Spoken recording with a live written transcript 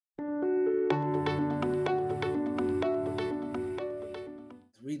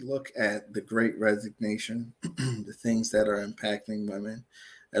look at the great resignation, the things that are impacting women,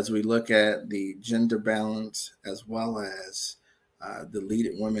 as we look at the gender balance, as well as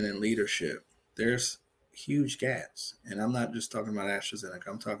the women in leadership, there's huge gaps. And I'm not just talking about AstraZeneca,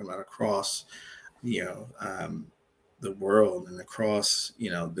 I'm talking about across, you know, the world and across,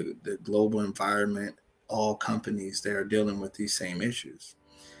 the global environment, all companies, they are dealing with these same issues.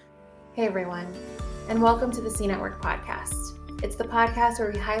 Hey everyone, and welcome to the C Network podcast. It's the podcast where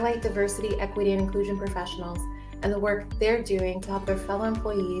we highlight diversity, equity, and inclusion professionals and the work they're doing to help their fellow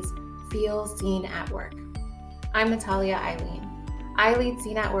employees feel seen at work. I'm Natalia Eileen. I lead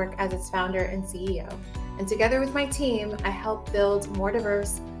C Network as its founder and CEO, and together with my team, I help build more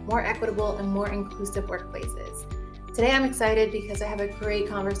diverse, more equitable, and more inclusive workplaces. Today I'm excited because I have a great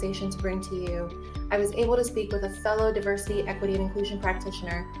conversation to bring to you. I was able to speak with a fellow diversity, equity, and inclusion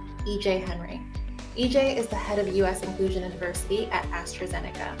practitioner, EJ Henry. EJ is the head of U.S. Inclusion and Diversity at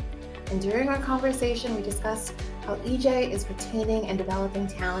AstraZeneca. And during our conversation, we discussed how EJ is retaining and developing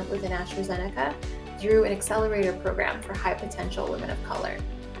talent within AstraZeneca through an accelerator program for high potential women of color.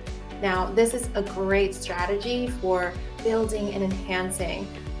 Now, this is a great strategy for building and enhancing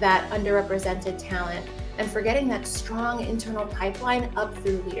that underrepresented talent and for getting that strong internal pipeline up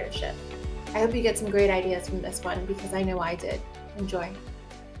through leadership. I hope you get some great ideas from this one because I know I did. Enjoy.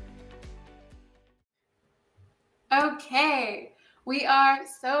 Okay, we are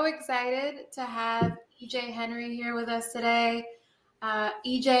so excited to have EJ Henry here with us today.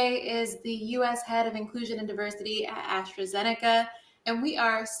 EJ is the U.S. Head of Inclusion and Diversity at AstraZeneca, and we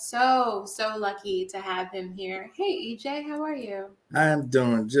are so lucky to have him here. Hey, EJ, how are you? I'm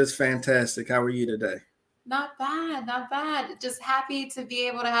doing just fantastic. How are you today? Not bad. Just happy to be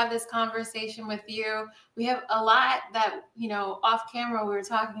able to have this conversation with you. We have a lot that, off camera we were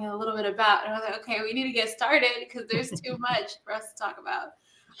talking a little bit about. And I was like, okay, we need to get started because there's too much for us to talk about.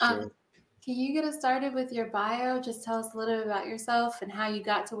 Sure. Can you get us started with your bio? Just tell us a little bit about yourself and how you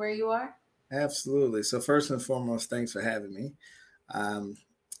got to where you are. Absolutely. So first and foremost, thanks for having me.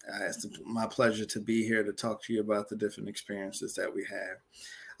 It's my pleasure to be here to talk to you about the different experiences that we have.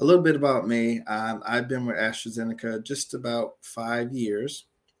 A little bit about me. I've been with AstraZeneca just about 5 years.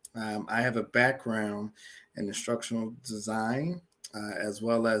 I have a background in instructional design as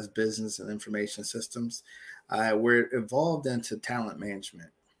well as business and information systems. We're evolved into talent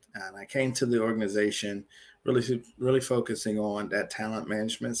management. And I came to the organization really focusing on that talent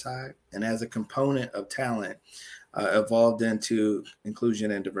management side. And as a component of talent, evolved into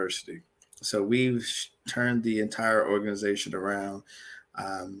inclusion and diversity. So we've turned the entire organization around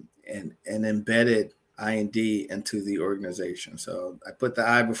and embedded I&D into the organization. So I put the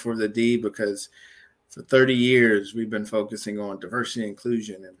I before the D because for 30 years, we've been focusing on diversity and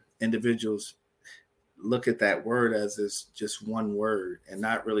inclusion, and individuals look at that word as this just one word and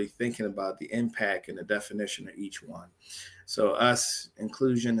not really thinking about the impact and the definition of each one. So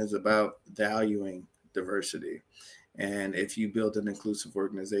inclusion is about valuing diversity. And if you build an inclusive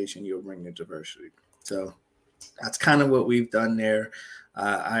organization, you'll bring the diversity. So that's kind of what we've done there.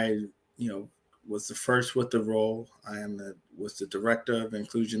 I was the first with the role. Was the director of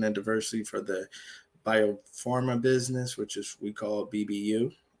inclusion and diversity for the biopharma business, which is we call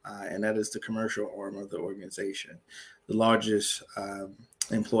BBU. And that is the commercial arm of the organization, the largest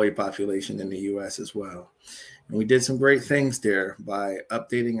employee population in the U.S. as well. And we did some great things there by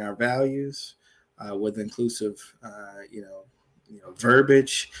updating our values with inclusive,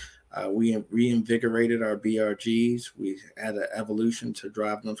 verbiage. We reinvigorated our BRGs. We had an evolution to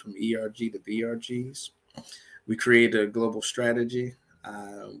drive them from ERG to BRGs. We created a global strategy.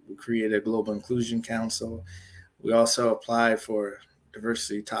 We created a global inclusion council. We also applied for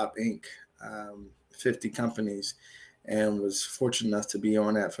Diversity Top Inc., 50 companies, and was fortunate enough to be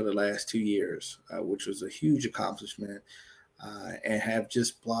on that for the last 2 years, which was a huge accomplishment, and have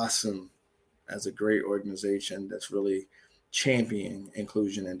just blossomed as a great organization that's really championing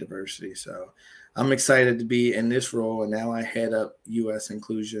inclusion and diversity. So I'm excited to be in this role, and now I head up U.S.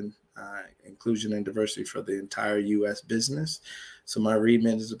 inclusion and diversity for the entire U.S. business. So my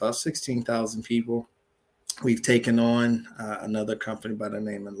remit is about 16,000 people. We've taken on another company by the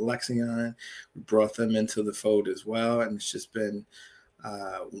name of Lexion. We brought them into the fold as well, and it's just been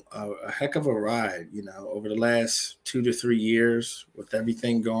a heck of a ride, over the last 2 to 3 years with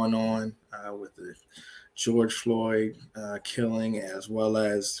everything going on with the George Floyd killing, as well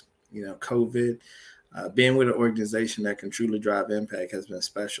as COVID. Being with an organization that can truly drive impact has been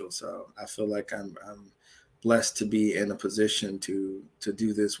special. So I feel like I'm blessed to be in a position to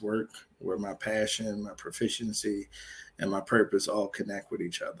do this work where my passion, my proficiency, and my purpose all connect with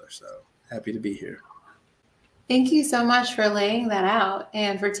each other. So happy to be here. Thank you so much for laying that out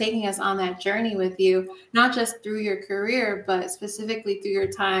and for taking us on that journey with you, not just through your career, but specifically through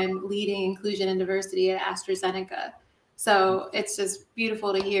your time leading inclusion and diversity at AstraZeneca. So it's just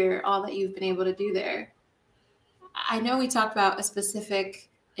beautiful to hear all that you've been able to do there. I know we talked about a specific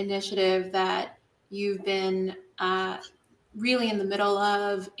initiative that you've been really in the middle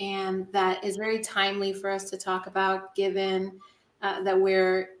of, and that is very timely for us to talk about, given that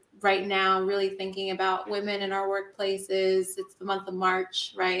we're right now really thinking about women in our workplaces. It's the month of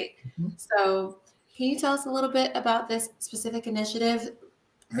March, right? Mhm. So, can you tell us a little bit about this specific initiative?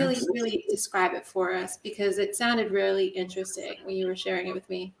 Really, Absolutely. really describe it for us because it sounded really interesting when you were sharing it with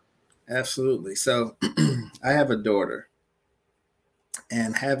me. Absolutely. So I have a daughter,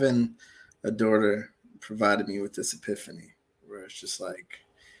 and having a daughter provided me with this epiphany where it's just like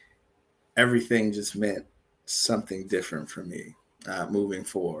everything just meant something different for me moving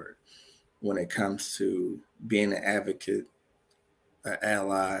forward when it comes to being an advocate, an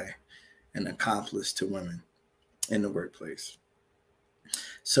ally, an accomplice to women in the workplace.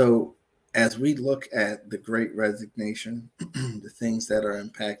 So, as we look at the great resignation, the things that are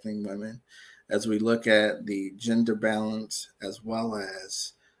impacting women, as we look at the gender balance, as well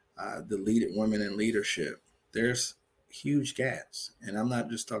as the women in leadership, there's huge gaps. And I'm not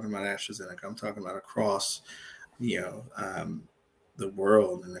just talking about AstraZeneca, I'm talking about across, you know, the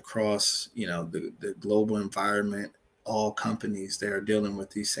world and across, the global environment, all companies, they are dealing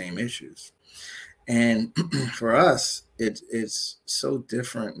with these same issues. And for us, it's so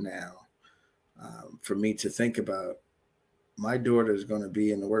different now for me to think about my daughter is going to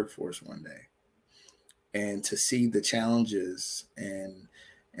be in the workforce one day, and to see the challenges and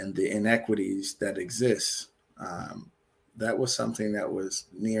the inequities that exist. That was something that was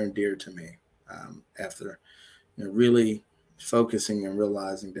near and dear to me after really focusing and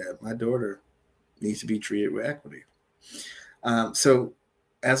realizing that my daughter needs to be treated with equity. So,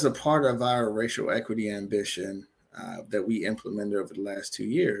 as a part of our racial equity ambition that we implemented over the last 2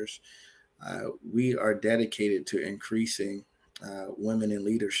 years, we are dedicated to increasing women in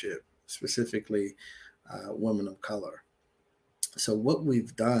leadership, specifically women of color. So, what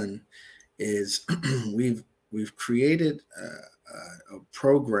we've done is we've created a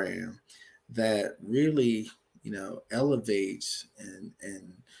program that really elevates and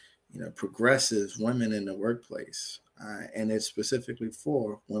progresses women in the workplace, and it's specifically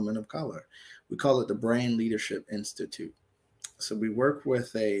for women of color. We call it the Brain Leadership Institute. So we work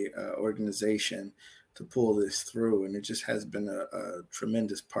with a organization to pull this through, and it just has been a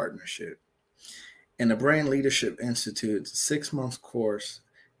tremendous partnership. And the Brain Leadership Institute is a 6 month course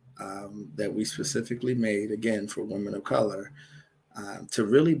that we specifically made, again, for women of color, to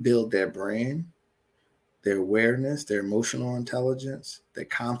really build their brand, their awareness, their emotional intelligence, their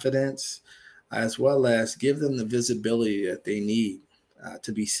confidence, as well as give them the visibility that they need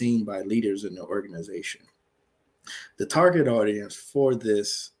to be seen by leaders in the organization. The target audience for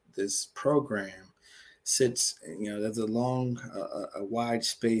this program sits, there's a wide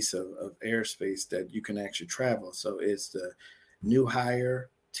space of airspace that you can actually travel. So it's the new hire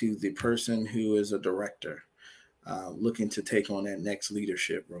to the person who is a director looking to take on that next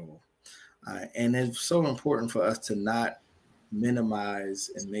leadership role. And it's so important for us to not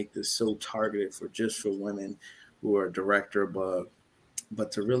minimize and make this so targeted for women who are director above,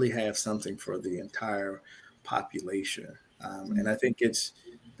 but to really have something for the entire population. And I think it's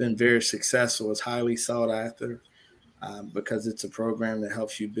been very successful. It's highly sought after because it's a program that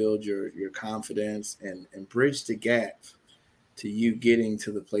helps you build your confidence and bridge the gap to you getting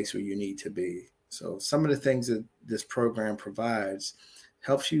to the place where you need to be. So some of the things that this program provides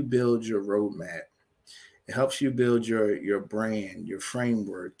helps you build your roadmap. It helps you build your brand, your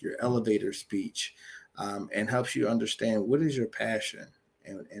framework, your elevator speech, and helps you understand what is your passion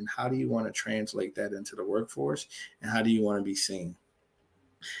and how do you want to translate that into the workforce and how do you want to be seen.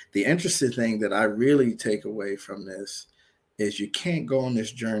 The interesting thing that I really take away from this is you can't go on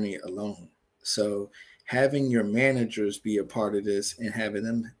this journey alone. So having your managers be a part of this and having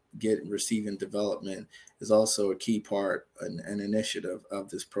them receiving development is also a key part, an initiative of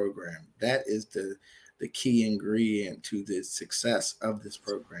this program. That is the key ingredient to the success of this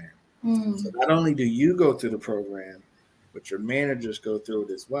program. So not only do you go through the program, but your managers go through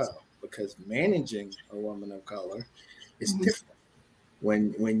it as well, because managing a woman of color is different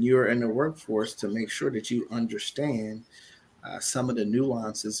when you're in the workforce, to make sure that you understand some of the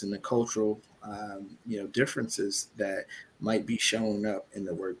nuances and the cultural differences that might be showing up in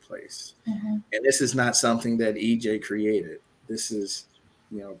the workplace. And this is not something that EJ created. This is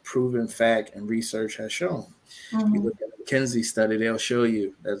proven fact and research has shown. You look at the McKinsey study, they'll show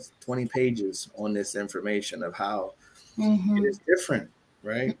you there's 20 pages on this information of how it is different,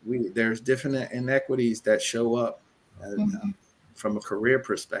 right? There's different inequities that show up from a career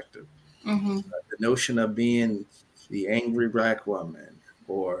perspective. The notion of being the angry Black woman,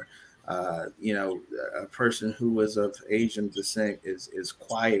 or a person who was of Asian descent is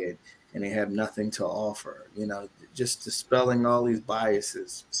quiet and they have nothing to offer. Just dispelling all these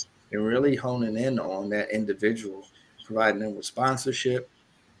biases and really honing in on that individual, providing them with sponsorship,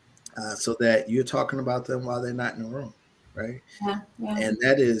 so that you're talking about them while they're not in the room, right? Yeah. And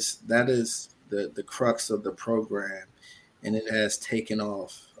that is the crux of the program, and it has taken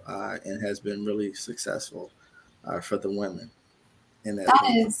off and has been really successful for the women. And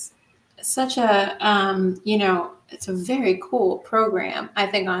that is such a it's a very cool program, I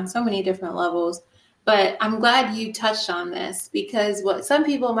think, on so many different levels. But I'm glad you touched on this, because what some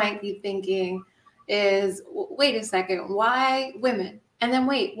people might be thinking is, wait a second, why women? And then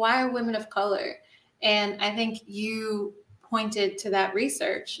why are women of color? And I think you pointed to that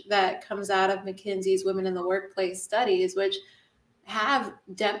research that comes out of McKinsey's Women in the Workplace studies, which have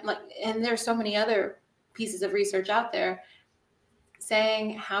and there's so many other pieces of research out there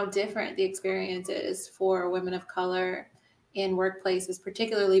saying how different the experience is for women of color in workplaces,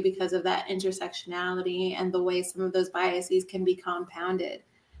 particularly because of that intersectionality and the way some of those biases can be compounded.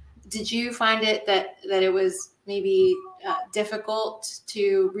 Did you find it that it was maybe difficult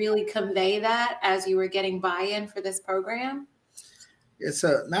to really convey that as you were getting buy-in for this program? It's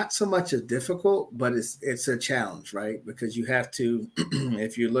not so much a difficult, but it's a challenge, right? Because you have to,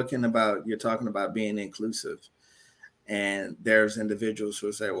 if you're talking about being inclusive, and there's individuals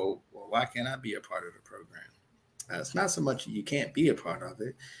who say, well, why can't I be a part of the program? It's not so much you can't be a part of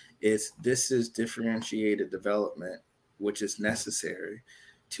it. This is differentiated development, which is necessary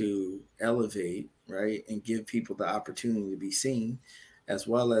to elevate, right, and give people the opportunity to be seen, as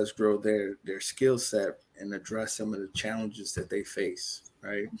well as grow their skill set and address some of the challenges that they face,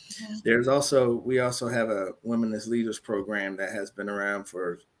 right? Mm-hmm. We also have a Women as Leaders program that has been around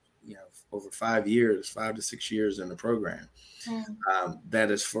for over 5 to 6 years in the program.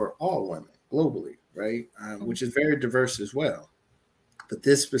 That is for all women globally, right? Which is very diverse as well. But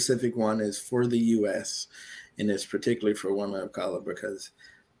this specific one is for the U.S. and it's particularly for women of color, because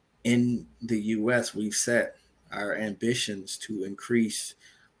in the U.S. we've set our ambitions to increase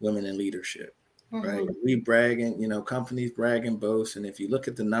women in leadership, right? We brag and, companies brag and boast. And if you look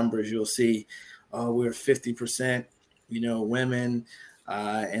at the numbers, you'll see, we're 50%, women.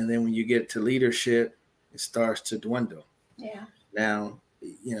 And then when you get to leadership, it starts to dwindle. Yeah. Now,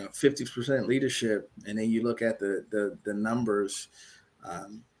 50% leadership, and then you look at the numbers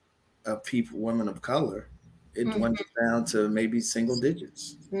of people, women of color, it dwindles down to maybe single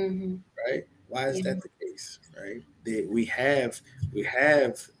digits, right? Why is that the case, right? We have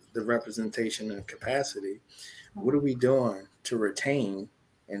the representation and capacity. What are we doing to retain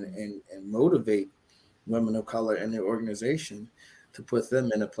and motivate women of color in their organization to put them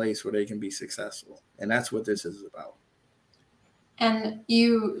in a place where they can be successful? And that's what this is about. And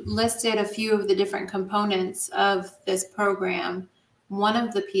you listed a few of the different components of this program. One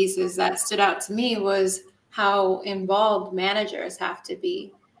of the pieces that stood out to me was how involved managers have to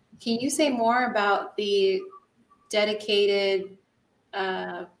be. Can you say more about the dedicated,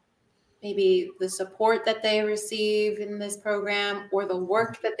 maybe the support that they receive in this program, or the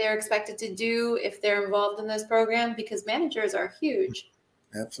work that they're expected to do if they're involved in this program? Because managers are huge.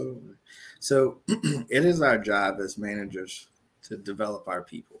 Absolutely. So it is our job as managers to develop our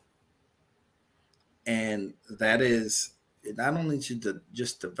people. And that is not only to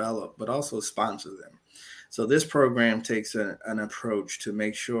just develop, but also sponsor them. So this program takes an approach to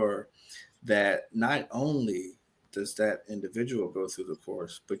make sure that not only does that individual go through the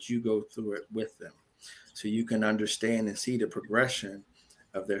course, but you go through it with them, so you can understand and see the progression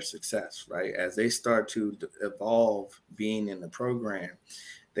of their success, right? As they start to evolve being in the program,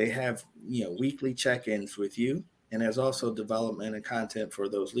 they have, weekly check-ins with you, and there's also development and content for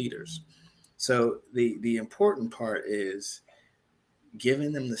those leaders. So the important part is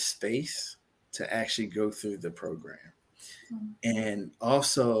giving them the space to actually go through the program, and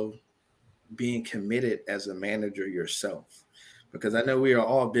also being committed as a manager yourself, because I know we are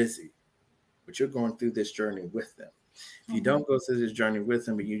all busy, but you're going through this journey with them. If you don't go through this journey with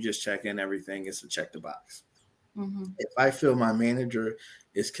them, but you just check in everything, it's a check the box. If I feel my manager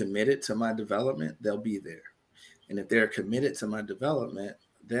is committed to my development, they'll be there. And if they're committed to my development,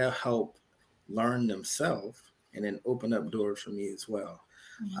 they'll help learn themselves and then open up doors for me as well.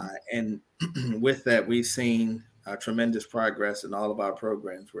 And with that, we've seen tremendous progress in all of our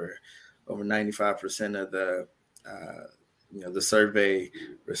programs, where over 95% of the survey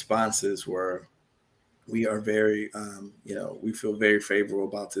responses were, we are very, we feel very favorable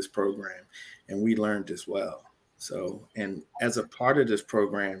about this program, and we learned as well. So, and as a part of this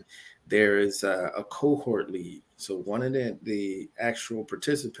program, there is a cohort lead. So one of the actual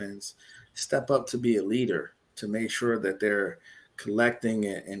participants step up to be a leader to make sure that they're collecting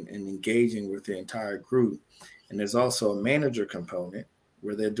and engaging with the entire group. And there's also a manager component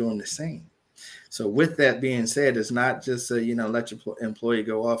where they're doing the same. So with that being said, it's not just let your employee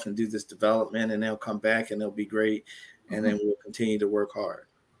go off and do this development and they'll come back and they'll be great, and then we'll continue to work hard.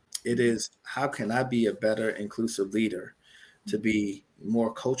 It is, how can I be a better inclusive leader to be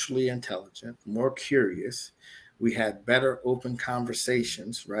more culturally intelligent, more curious? We have better open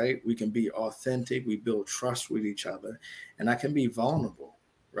conversations, right? We can be authentic. We build trust with each other, and I can be vulnerable,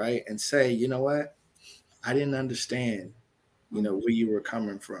 right? And say, you know what? I didn't understand, where you were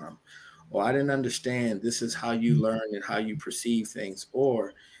coming from. Or I didn't understand this is how you learn and how you perceive things.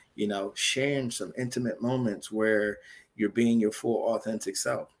 Or, sharing some intimate moments where you're being your full authentic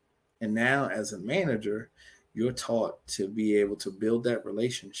self. And now as a manager, you're taught to be able to build that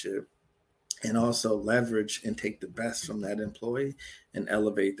relationship and also leverage and take the best from that employee and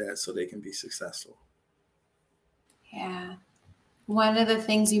elevate that so they can be successful. Yeah. One of the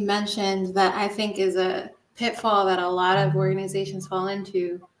things you mentioned that I think is a pitfall that a lot of organizations fall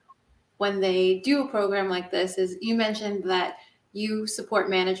into when they do a program like this is, you mentioned that you support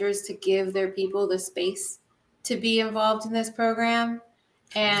managers to give their people the space to be involved in this program.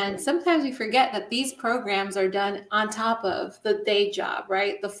 And sometimes we forget that these programs are done on top of the day job,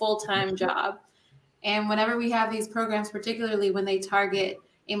 right? The full-time job. And whenever we have these programs, particularly when they target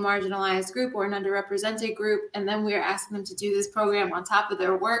a marginalized group or an underrepresented group, and then we're asking them to do this program on top of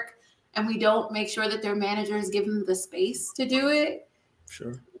their work, and we don't make sure that their managers give them the space to do it,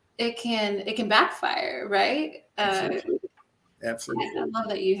 sure, it can backfire, right? Absolutely. I love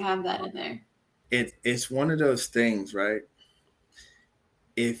that you have that in there. It's one of those things, right?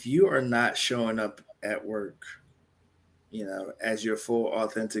 If you are not showing up at work, as your full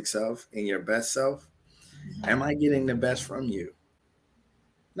authentic self and your best self, am I getting the best from you?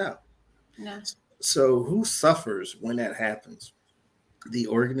 No. So who suffers when that happens? The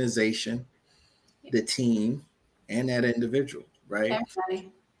organization, the team, and that individual, right?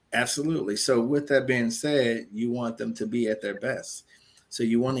 Everybody. Absolutely. So with that being said, you want them to be at their best. So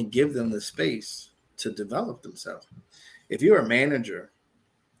you want to give them the space to develop themselves. If you're a manager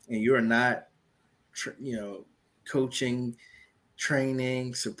and you're not, coaching,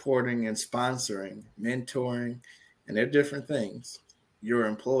 training, supporting, and sponsoring, mentoring, and they're different things, your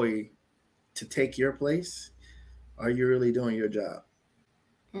employee to take your place, are you really doing your job?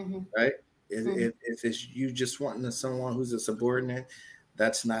 Right? If it's you just wanting someone who's a subordinate,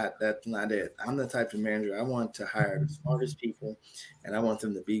 that's not it. I'm the type of manager, I want to hire the smartest people, and I want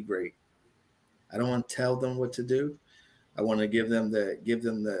them to be great. I don't want to tell them what to do. I want to give them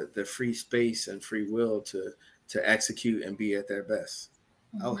the free space and free will to execute and be at their best.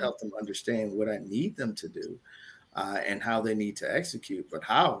 I'll help them understand what I need them to do and how they need to execute. But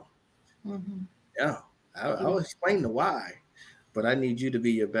how? Yeah, I'll explain the why. But I need you to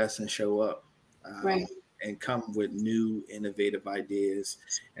be your best and show up, right, and come with new, innovative ideas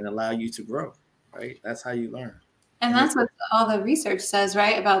and allow you to grow. Right? That's how you learn. And that's what all the research says,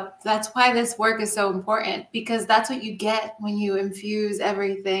 right? That's why this work is so important, because that's what you get when you infuse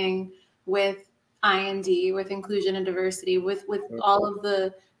everything with I&D, with inclusion and diversity, with all of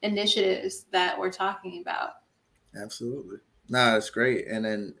the initiatives that we're talking about. Absolutely. No, it's great.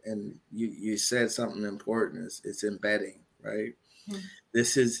 And you said something important. It's embedding, right?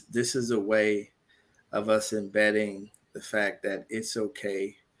 This is a way of us embedding the fact that it's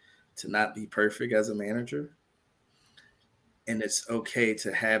okay to not be perfect as a manager. And it's okay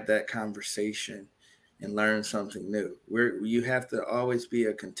to have that conversation and learn something new. You have to always be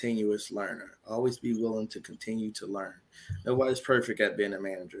a continuous learner, always be willing to continue to learn. Nobody's perfect at being a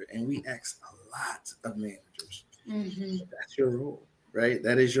manager. And we ask a lot of managers. That's your role, right?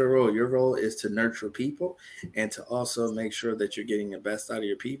 That is your role. Your role is to nurture people and to also make sure that you're getting the best out of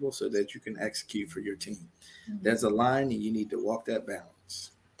your people so that you can execute for your team. There's a line and you need to walk that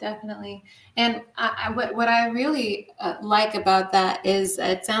balance. Definitely. And what I really like about that is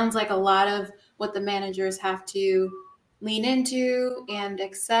it sounds like a lot of what the managers have to lean into and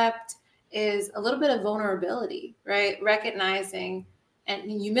accept is a little bit of vulnerability, right? Recognizing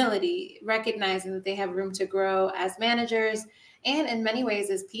and humility, recognizing that they have room to grow as managers and in many ways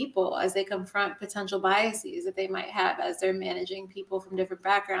as people, as they confront potential biases that they might have as they're managing people from different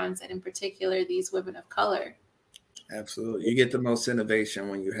backgrounds, and in particular, these women of color. Absolutely. You get the most innovation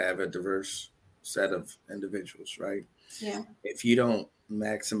when you have a diverse set of individuals, right? Yeah. If you don't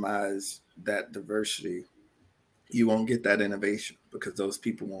maximize that diversity, you won't get that innovation because those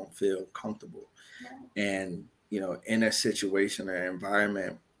people won't feel comfortable. And, in a situation or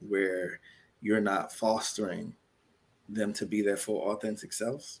environment where you're not fostering them to be their full authentic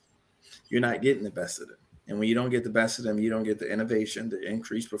selves, you're not getting the best of them. And when you don't get the best of them, you don't get the innovation, the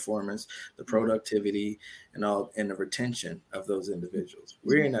increased performance, the productivity, and the retention of those individuals.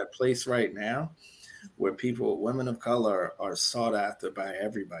 We're in a place right now where women of color are sought after by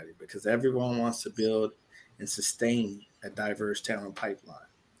everybody because everyone wants to build and sustain a diverse talent pipeline.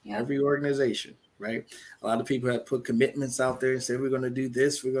 Yep. Every organization, right? A lot of people have put commitments out there and say, we're going to do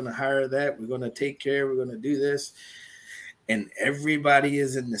this, we're going to hire that, we're going to take care, we're going to do this. And everybody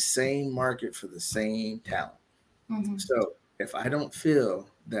is in the same market for the same talent. Mm-hmm. So if I don't feel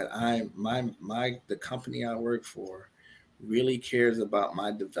that the company I work for really cares about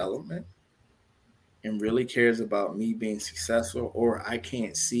my development and really cares about me being successful, or I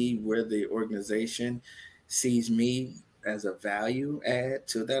can't see where the organization sees me as a value add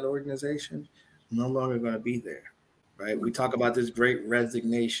to that organization, I'm no longer going to be there. Right. We talk about this great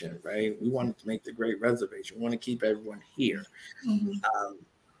resignation, right? We want to make the great reservation. We want to keep everyone here. Mm-hmm.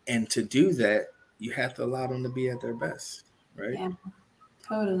 And to do that, you have to allow them to be at their best. Right. Yeah,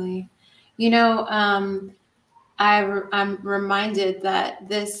 totally. I'm reminded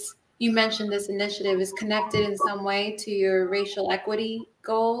that you mentioned this initiative is connected in some way to your racial equity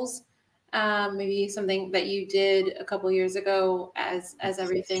goals. Maybe something that you did a couple years ago as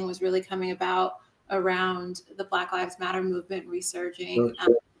everything was really coming about around the Black Lives Matter movement resurging.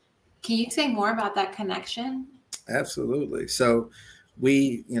 Can you say more about that connection? Absolutely. So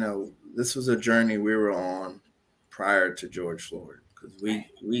this was a journey we were on prior to George Floyd because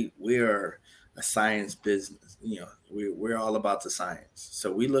we are a science business. We're all about the science.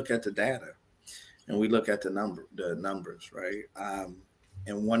 So we look at the data and we look at the numbers, right?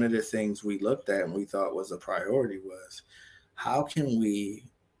 And one of the things we looked at and we thought was a priority was how can we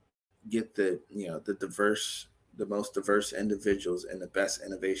get the most diverse individuals and the best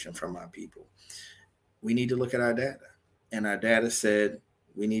innovation from our people? We need to look at our data, and our data said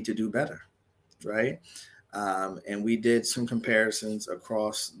we need to do better, right? And we did some comparisons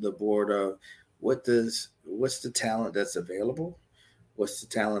across the board of what's the talent that's available, what's the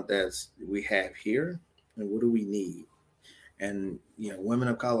talent we have here, and what do we need? And women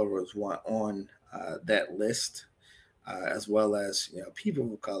of color was one on that list, as well as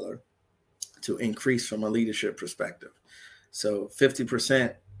people of color, to increase from a leadership perspective. So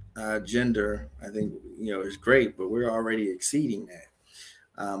 50% gender, I think, is great, but we're already exceeding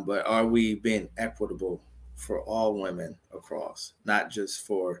that. But are we being equitable for all women across, not just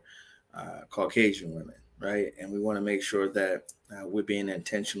for Caucasian women, right? And we want to make sure that we're being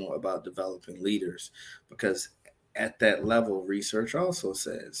intentional about developing leaders, because at that level, research also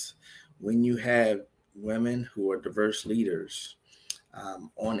says when you have women who are diverse leaders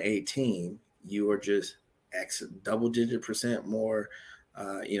on a team, you are just double-digit % more,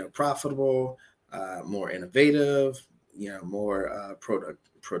 profitable, more innovative, more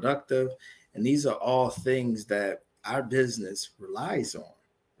productive. And these are all things that our business relies on,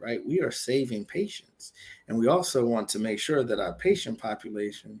 right? We are saving patients. And we also want to make sure that our patient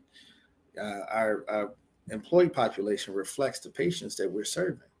population, our employee population reflects the patients that we're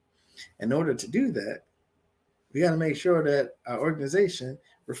serving. In order to do that, we got to make sure that our organization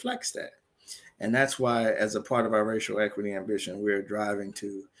reflects that. And that's why, as a part of our racial equity ambition, we're driving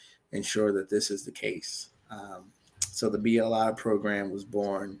to ensure that this is the case. So the BLI program was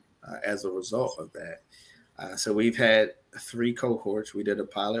born as a result of that. So we've had 3 cohorts. We did a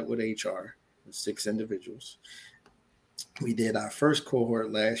pilot with HR with 6 individuals. We did our first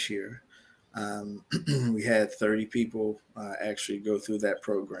cohort last year. We had 30 people actually go through that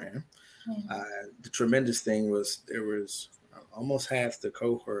program. The tremendous thing was there was almost half the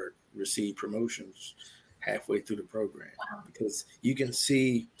cohort received promotions halfway through the program. Wow. Because you can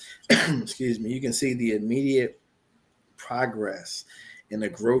see, you can see the immediate progress in the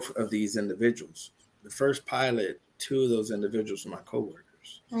growth of these individuals. The first pilot, 2 of those individuals were my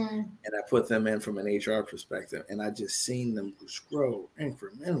coworkers, and I put them in from an HR perspective, and I just seen them grow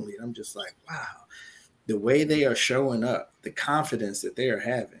incrementally. I'm just like, wow, the way they are showing up, the confidence that they are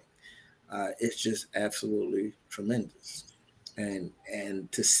having, it's just absolutely tremendous.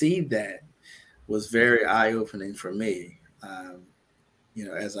 And to see that was very eye-opening for me,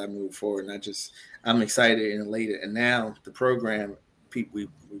 as I move forward. And I'm excited and elated. And now the program, we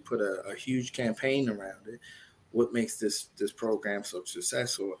put a huge campaign around it what makes this program so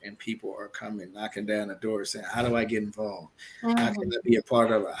successful, and people are coming knocking down the door saying, how do I get involved? How can I be a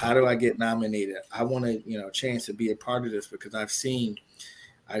part of it? How do I get nominated? I want to, chance to be a part of this, because I've seen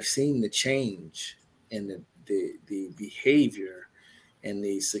the change in the behavior and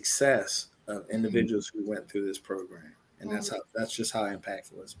the success of individuals who went through this program. And that's just how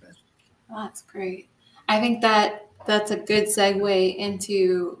impactful it's been. Well, that's great. I think that's a good segue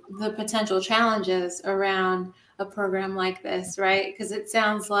into the potential challenges around a program like this, right? Because it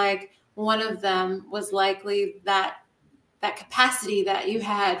sounds like one of them was likely that capacity that you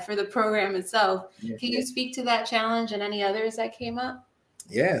had for the program itself. Yeah. Can you speak to that challenge and any others that came up?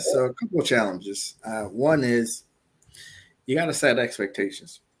 Yeah, so a couple of challenges. One is you got to set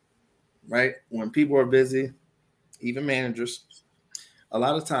expectations, right? When people are busy, even managers, a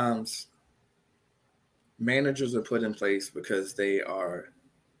lot of times managers are put in place because they are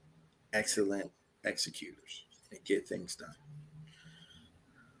excellent executors and get things done.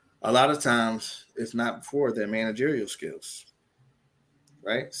 A lot of times it's not for their managerial skills,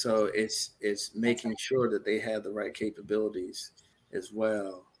 right? So it's making sure that they have the right capabilities as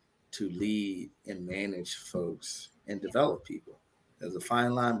well to lead and manage folks and develop people. There's a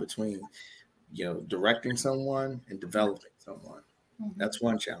fine line between, directing someone and developing someone. That's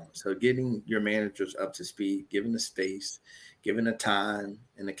one challenge. So getting your managers up to speed, giving the space, giving the time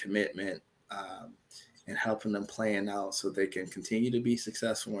and the commitment, and helping them plan out so they can continue to be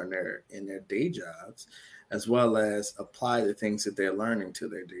successful in their day jobs, as well as apply the things that they're learning to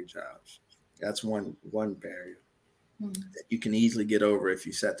their day jobs. That's one barrier that you can easily get over if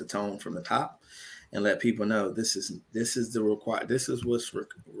you set the tone from the top and let people know this is what's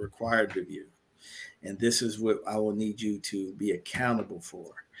required of you. And this is what I will need you to be accountable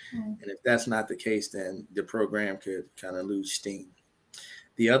for. And if that's not the case, then the program could kind of lose steam.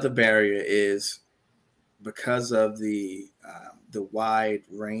 The other barrier is because of the wide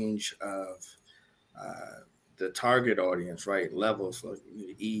range of the target audience, right? Levels like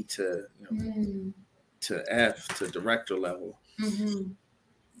E to to F to director level.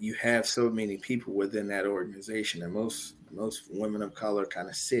 You have so many people within that organization, and most women of color kind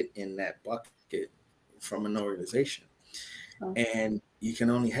of sit in that bucket from an organization. And you can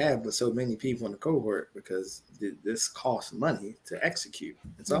only have but so many people in the cohort because this costs money to execute.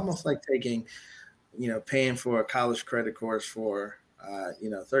 It's almost like taking, paying for a college credit course for,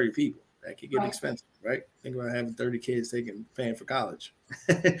 30 people. That could get expensive, right? Think about having 30 kids paying for college,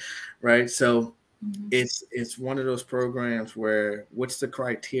 right? So it's one of those programs where what's the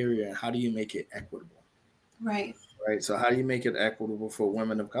criteria and how do you make it equitable? Right. Right. So how do you make it equitable for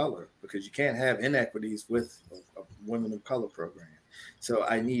women of color? Because you can't have inequities with a women of color program. So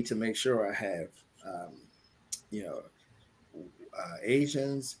I need to make sure I have,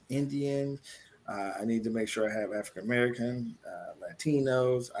 Asians, Indian. I need to make sure I have African American,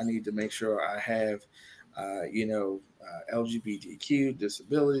 Latinos. I need to make sure I have, LGBTQ,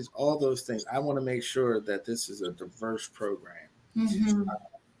 disabilities, all those things. I want to make sure that this is a diverse program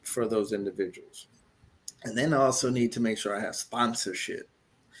for those individuals. And then I also need to make sure I have sponsorship.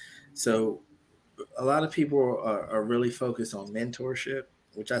 So a lot of people are really focused on mentorship,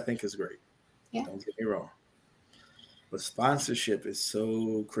 which I think is great. Yeah. Don't get me wrong. But sponsorship is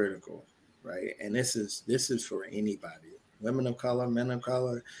so critical, right? And this is for anybody, women of color, men of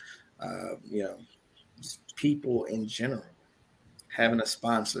color, people in general. Having a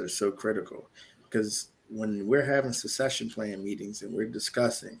sponsor is so critical because when we're having succession plan meetings and we're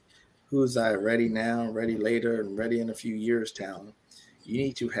discussing who's ready now, ready later, and ready in a few years talent, you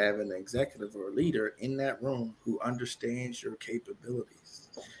need to have an executive or a leader in that room who understands your capabilities.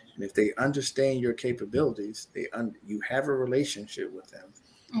 And if they understand your capabilities, you have a relationship with them,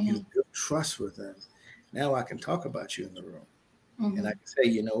 you build trust with them. Now I can talk about you in the room. And I can say,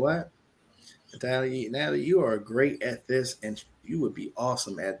 you know what? Natalie, you are great at this and you would be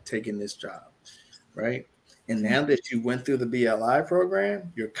awesome at taking this job, right? And now that you went through the BLI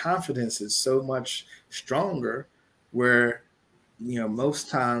program, your confidence is so much stronger where, most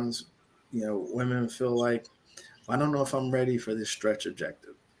times, women feel like, I don't know if I'm ready for this stretch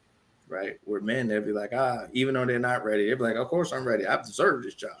objective, right? Where men, they'll be like, even though they're not ready, they'll be like, of course I'm ready. I deserve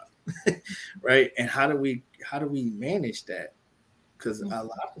this job, right? And how do we manage that? Because a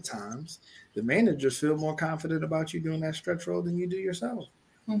lot of times the managers feel more confident about you doing that stretch role than you do yourself.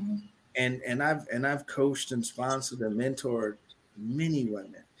 And I've coached and sponsored and mentored many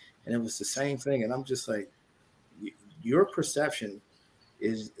women, and it was the same thing. And I'm just like, your perception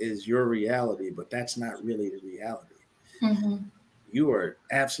is your reality, but that's not really the reality. You are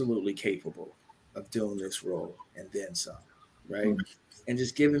absolutely capable of doing this role and then some, right? And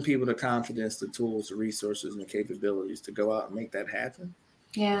just giving people the confidence, the tools, the resources, and the capabilities to go out and make that happen.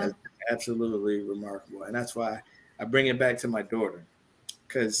 Yeah. That's absolutely remarkable. And that's why I bring it back to my daughter,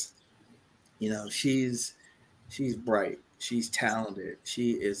 because, she's bright. She's talented.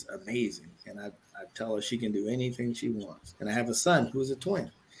 She is amazing. And I tell her she can do anything she wants. And I have a son who's a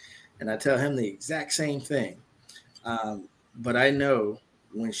twin. And I tell him the exact same thing. But I know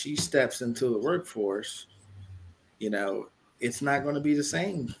when she steps into the workforce, it's not going to be the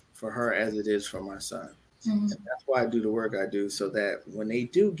same for her as it is for my son. And that's why I do the work I do, so that when they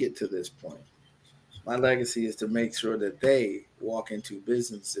do get to this point, my legacy is to make sure that they walk into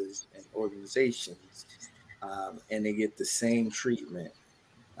businesses and organizations and they get the same treatment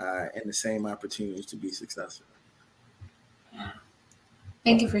and the same opportunities to be successful.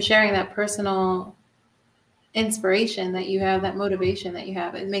 Thank you for sharing that personal inspiration that you have, that motivation that you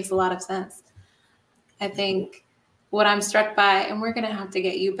have. It makes a lot of sense. I think what I'm struck by, and we're going to have to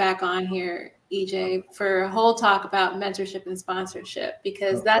get you back on here, EJ, for a whole talk about mentorship and sponsorship,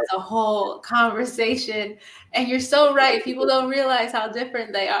 because that's a whole conversation. And you're so right. People don't realize how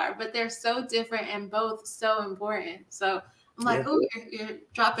different they are, but they're so different and both so important. So I'm like, oh, you're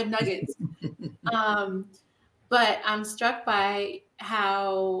dropping nuggets. But I'm struck by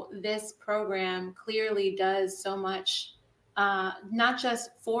how this program clearly does so much, not just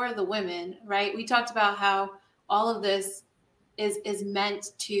for the women, right? We talked about how all of this is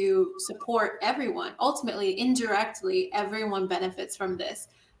meant to support everyone. Ultimately, indirectly, everyone benefits from this,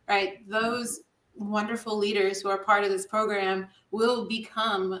 right? Those wonderful leaders who are part of this program will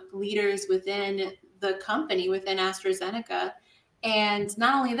become leaders within the company, within AstraZeneca. And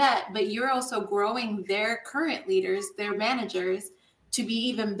not only that, but you're also growing their current leaders, their managers, to be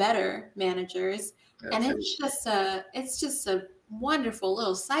even better managers. Absolutely. And it's just a wonderful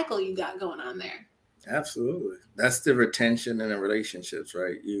little cycle you got going on there. Absolutely. That's the retention in the relationships,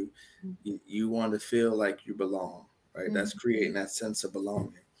 right? You want to feel like you belong, right? Mm-hmm. That's creating that sense of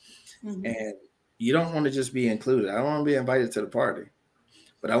belonging. Mm-hmm. And you don't want to just be included. I don't want to be invited to the party,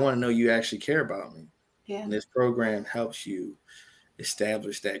 but I want to know you actually care about me. Yeah. And this program helps you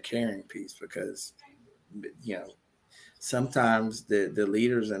establish that caring piece, because, sometimes the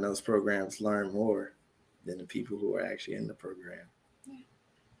leaders in those programs learn more than the people who are actually in the program. Yeah.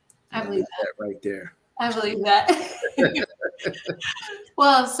 I believe that right there. I believe that.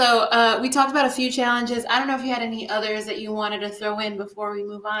 Well, so we talked about a few challenges. I don't know if you had any others that you wanted to throw in before we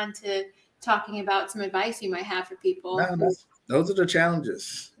move on to talking about some advice you might have for people. No, those are the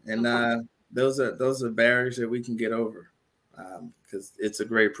challenges, and those are barriers that we can get over, because it's a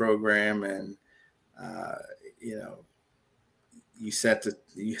great program, and you set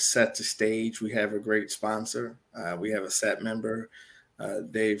the stage. We have a great sponsor. We have a set member,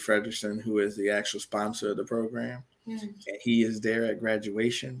 Dave Fredrickson, who is the actual sponsor of the program. Mm-hmm. And he is there at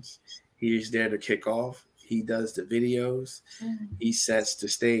graduations. He is there to kick off. He does the videos. Mm-hmm. He sets the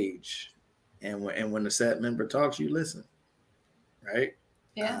stage. And when the set member talks, you listen, right?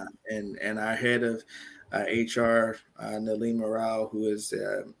 Yeah. And our head of HR, Nalima Rao, who is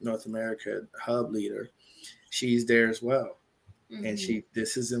North America hub leader, she's there as well. Mm-hmm. And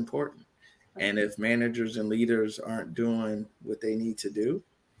this is important. Right. And if managers and leaders aren't doing what they need to do,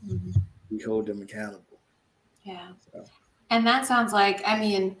 mm-hmm. we hold them accountable. Yeah. So. And that sounds like,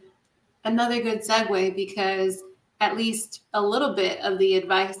 another good segue, because at least a little bit of the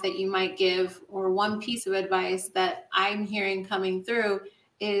advice that you might give, or one piece of advice that I'm hearing coming through,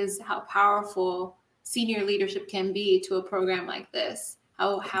 is how powerful senior leadership can be to a program like this,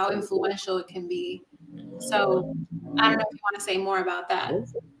 how influential it can be. So I don't know if you want to say more about that.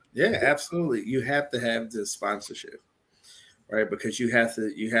 Yeah, absolutely. You have to have the sponsorship, right? Because you have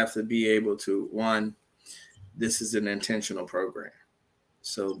to be able to, one, this is an intentional program.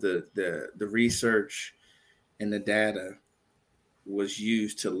 So the research and the data was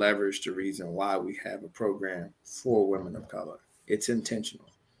used to leverage the reason why we have a program for women of color. It's intentional.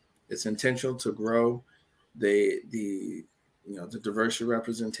 It's intentional to grow the diversity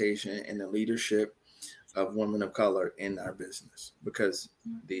representation and the leadership of women of color in our business, because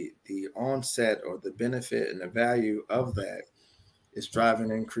the onset or the benefit and the value of that is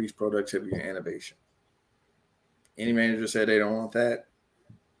driving increased productivity and innovation. Any manager said they don't want that,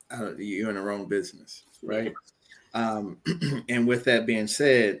 you're in the wrong business, right? And with that being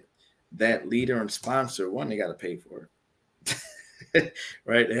said, that leader and sponsor, one, they got to pay for it,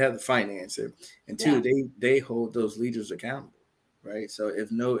 right? They have to finance it, and two, they hold those leaders accountable, right? So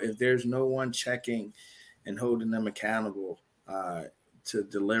if there's no one checking and holding them accountable to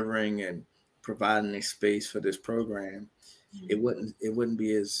delivering and providing a space for this program, it wouldn't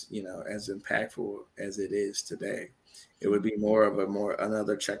be as as impactful as it is today. It would be more of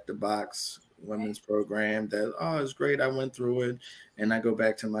another check the box women's program that, oh, it's great, I went through it, and I go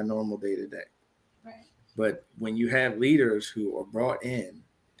back to my normal day to day. Right. But when you have leaders who are brought in,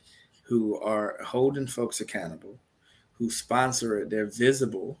 who are holding folks accountable, who sponsor it, they're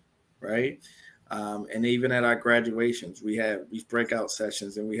visible, right? And even at our graduations, we have these breakout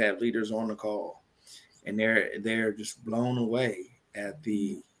sessions, and we have leaders on the call, and they're just blown away at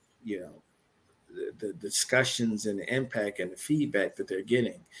the discussions and the impact and the feedback that they're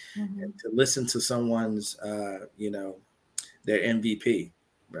getting. Mm-hmm. And to listen to someone's their MVP,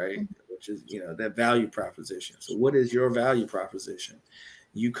 right? Mm-hmm. Which is that value proposition. So what is your value proposition?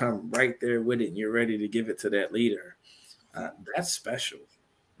 You come right there with it, and you're ready to give it to that leader. That's special,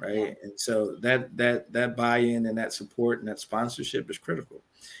 right? Yeah. And so that buy-in and that support and that sponsorship is critical.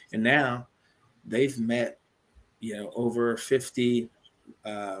 And now they've met over 50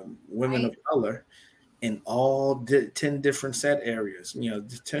 women of color in all 10 different set areas,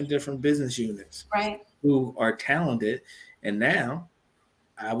 10 different business units, right, who are talented. And now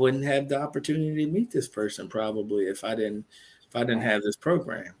I wouldn't have the opportunity to meet this person probably if I didn't have this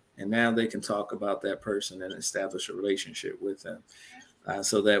program. And now they can talk about that person and establish a relationship with them,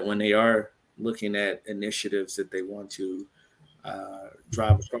 so that when they are looking at initiatives that they want to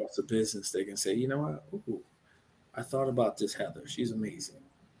drive across the business, they can say, you know what, ooh, I thought about this Heather. She's amazing.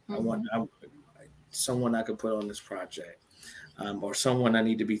 Mm-hmm. I want someone I could put on this project, or someone I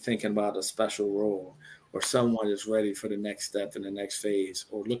need to be thinking about a special role, or someone is ready for the next step in the next phase,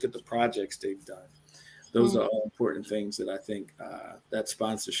 or look at the projects they've done. Those are all important things that I think that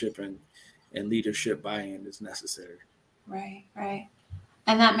sponsorship and leadership buy-in is necessary. Right, right.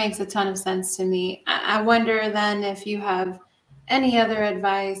 And that makes a ton of sense to me. I wonder then if you have any other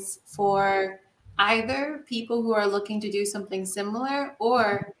advice for either people who are looking to do something similar,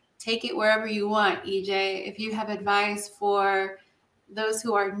 or take it wherever you want, EJ. If you have advice for those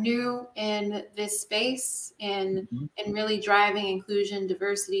who are new in this space and really driving inclusion,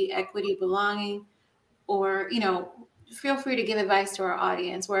 diversity, equity, belonging, or, feel free to give advice to our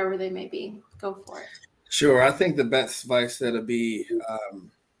audience wherever they may be. Go for it. Sure. I think the best advice that'll be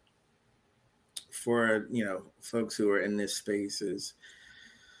for, folks who are in this space is,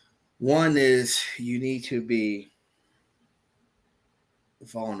 one is you need to be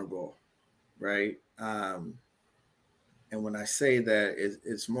vulnerable, right? And when I say that,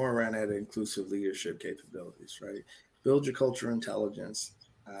 it's more around that inclusive leadership capabilities, right? Build your cultural intelligence,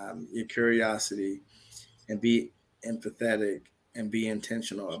 your curiosity, and be empathetic and be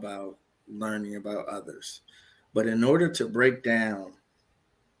intentional about learning about others. But in order to break down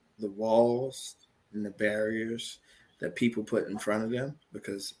the walls and the barriers that people put in front of them,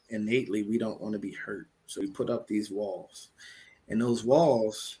 because innately we don't want to be hurt, so we put up these walls, and those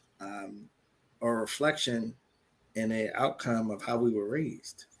walls are a reflection and an outcome of how we were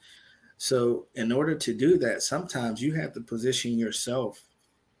raised. So in order to do that, sometimes you have to position yourself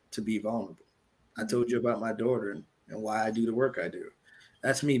to be vulnerable. I told you about my daughter and why I do the work I do.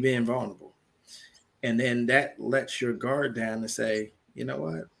 That's me being vulnerable. And then that lets your guard down and say, you know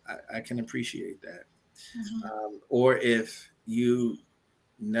what, I can appreciate that. Mm-hmm. Or if you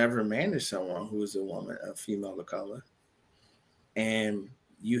never manage someone who is a woman, a female of color, and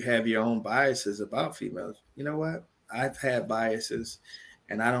you have your own biases about females, you know what, I've had biases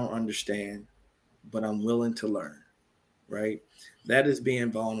and I don't understand, but I'm willing to learn, right? That is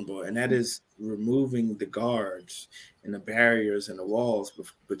being vulnerable, and that is removing the guards and the barriers and the walls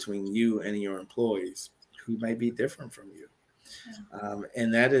between you and your employees who may be different from you. Yeah.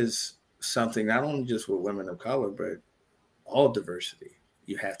 And that is something not only just with women of color, but all diversity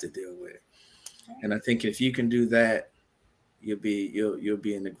you have to deal with. Right. And I think if you can do that, you'll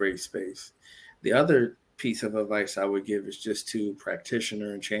be in a great space. The other piece of advice I would give is just to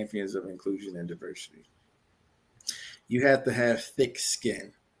practitioners and champions of inclusion and diversity. You have to have thick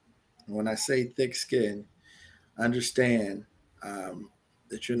skin. When I say thick skin, understand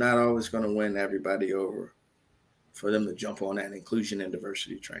that you're not always going to win everybody over for them to jump on that inclusion and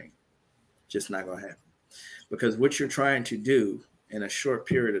diversity train. Just not going to happen. Because what you're trying to do in a short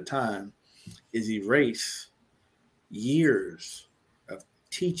period of time is erase years of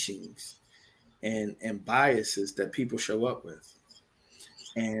teachings and biases that people show up with.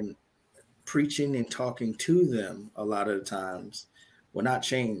 And preaching and talking to them a lot of the times will not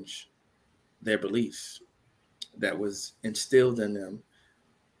change their beliefs that was instilled in them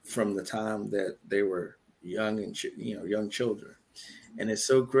from the time that they were young and young children. And it's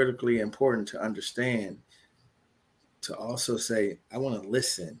so critically important to understand, to also say, I want to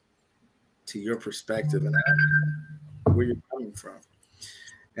listen to your perspective and where you're coming from,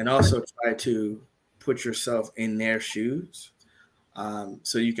 and also try to put yourself in their shoes,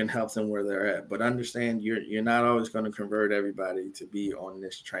 so you can help them where they're at. But understand you're not always going to convert everybody to be on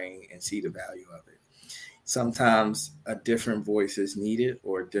this train and see the value of it. Sometimes a different voice is needed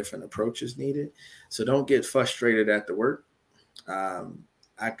or a different approach is needed. So don't get frustrated at the work.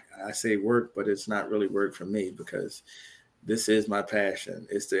 I say work, but it's not really work for me, because this is my passion.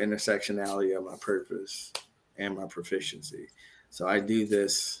 It's the intersectionality of my purpose and my proficiency. So I do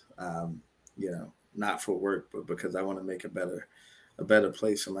this, not for work, but because I want to make a better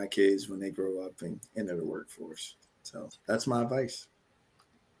place for my kids when they grow up and enter the workforce. So that's my advice.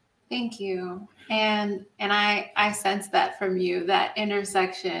 Thank you. And I sense that from you, that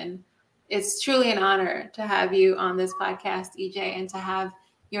intersection. It's truly an honor to have you on this podcast, EJ, and to have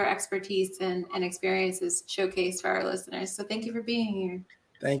your expertise and experiences showcased for our listeners. So thank you for being here.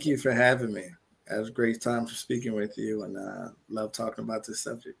 Thank you for having me. It was a great time for speaking with you, and love talking about this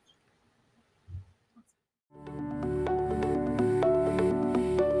subject.